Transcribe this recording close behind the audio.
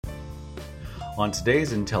On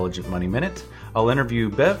today's Intelligent Money Minute, I'll interview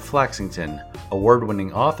Bev Flaxington,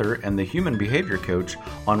 award-winning author and the human behavior coach,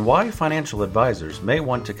 on why financial advisors may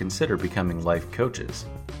want to consider becoming life coaches.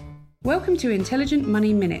 Welcome to Intelligent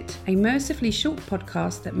Money Minute, a mercifully short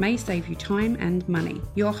podcast that may save you time and money.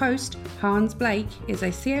 Your host, Hans Blake, is a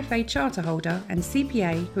CFA charter holder and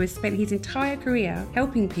CPA who has spent his entire career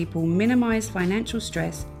helping people minimize financial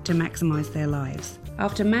stress to maximize their lives.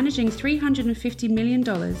 After managing $350 million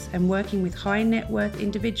and working with high net worth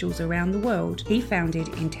individuals around the world, he founded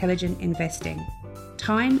Intelligent Investing.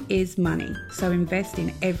 Time is money, so invest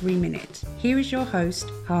in every minute. Here is your host,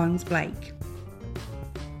 Hans Blake.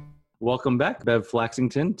 Welcome back, Bev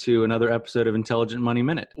Flaxington, to another episode of Intelligent Money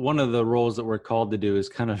Minute. One of the roles that we're called to do is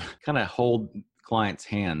kind of hold clients'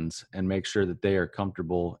 hands and make sure that they are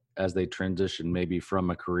comfortable as they transition maybe from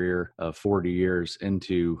a career of 40 years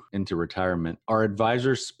into retirement. Are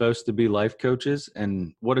advisors supposed to be life coaches?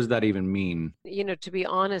 And what does that even mean? You know, to be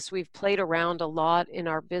honest, we've played around a lot in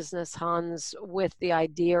our business, Hans, with the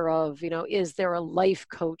idea of, is there a life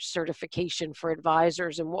coach certification for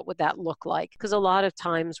advisors and what would that look like? Because a lot of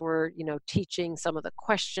times we're, teaching some of the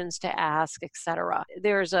questions to ask, etc.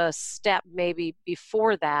 There's a step maybe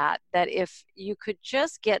before that if you could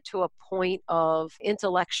just get to a point of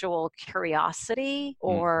intellectual curiosity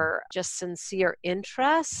or just sincere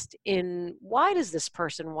interest in why does this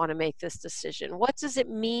person want to make this decision? What does it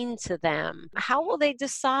mean to them? How will they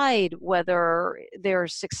decide whether they're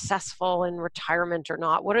successful in retirement or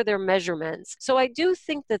not? What are their measurements? So I do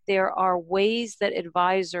think that there are ways that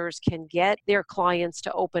advisors can get their clients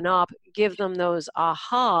to open up, give them those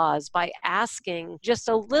ahas by asking just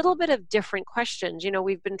a little bit of different questions.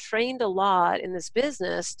 We've been trained a lot in this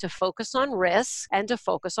business to focus on risk and to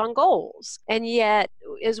focus on goals. And yet,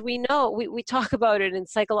 as we know, we talk about it in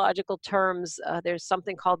psychological terms. There's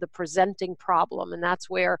something called the presenting problem. And that's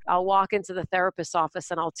where I'll walk into the therapist's office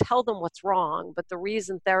and I'll tell them what's wrong. But the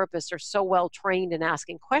reason therapists are so well trained in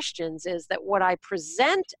asking questions is that what I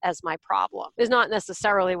present as my problem is not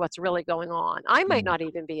necessarily what's really going on. I might not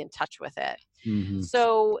even be in touch with it. Mm-hmm.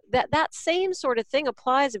 So that same sort of thing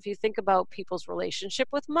applies if you think about people's relationship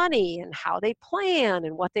with money and how they plan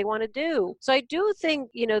and what they want to do. So I do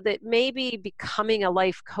think, that maybe becoming a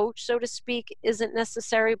life coach, so to speak, isn't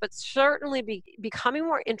necessary, but certainly becoming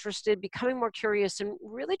more interested, becoming more curious, and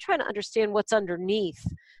really trying to understand what's underneath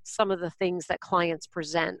some of the things that clients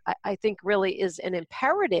present, I think really is an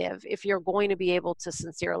imperative if you're going to be able to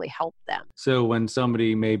sincerely help them. So when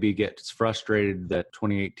somebody maybe gets frustrated that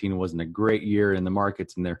 2018 wasn't a great year in the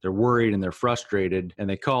markets and they're worried and they're frustrated and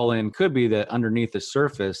they call in, could be that underneath the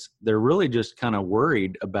surface, they're really just kind of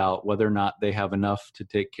worried about whether or not they have enough to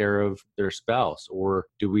take care of their spouse, or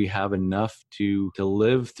do we have enough to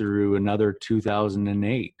live through another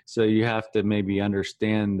 2008? So you have to maybe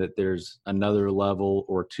understand that there's another level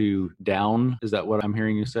or two down. Is that what I'm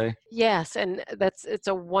hearing you say? Yes, and it's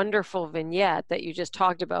a wonderful vignette that you just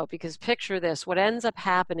talked about, because picture this. What ends up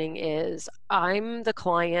happening is I'm the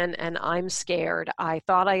client and I'm scared. I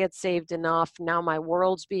thought I had saved enough. Now my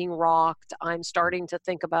world's being rocked. I'm starting to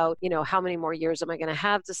think about, how many more years am I going to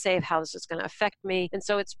have to save? How is this going to affect me? And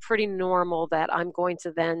so it's pretty normal that I'm going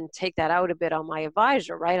to then take that out a bit on my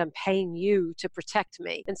advisor, right? I'm paying you to protect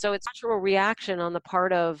me. And so it's a natural reaction on the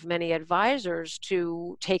part of many advisors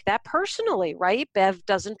to take that personally, right? Bev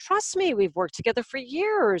doesn't trust me. We've worked together for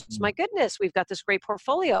years. My goodness, we've got this great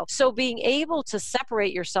portfolio. So being able to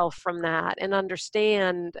separate yourself from that and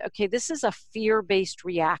understand, okay, this is a fear-based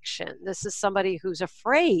reaction. This is somebody who's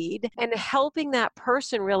afraid, and helping that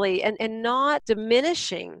person really and not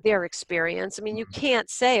diminishing their experience. I mean, you can't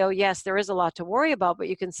say, oh yes, there is a lot to worry about, but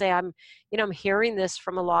you can say, I'm hearing this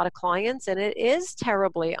from a lot of clients and it is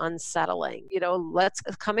terribly unsettling. Let's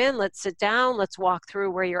come in, let's sit down, let's walk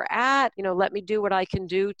through where you're at, let me do what I can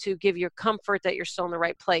do to give you comfort that you're still in the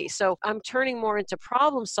right place. So I'm turning more into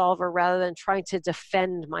problem solver rather than trying to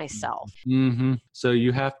defend myself. Mm-hmm. So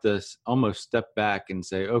you have to almost step back and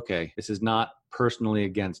say, okay, this is not personally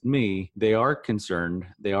against me. They are concerned,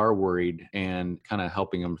 they are worried, and kind of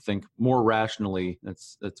helping them think more rationally.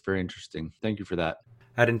 That's very interesting. Thank you for that.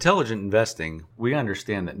 At Intelligent Investing, we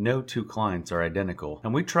understand that no two clients are identical,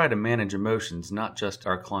 and we try to manage emotions, not just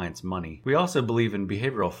our clients' money. We also believe in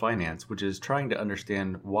behavioral finance, which is trying to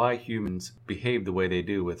understand why humans behave the way they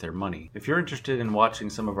do with their money. If you're interested in watching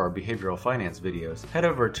some of our behavioral finance videos, head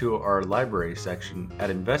over to our library section at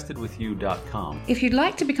investedwithyou.com. If you'd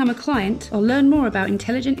like to become a client or learn more about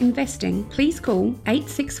intelligent investing, please call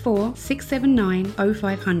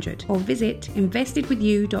 864-679-0500 or visit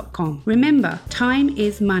investedwithyou.com. Remember, time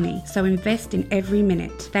is money, so invest in every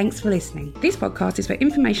minute. Thanks for listening. This podcast is for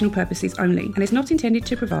informational purposes only and is not intended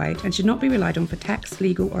to provide and should not be relied on for tax,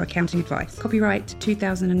 legal, or accounting advice. Copyright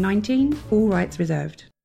 2019, all rights reserved.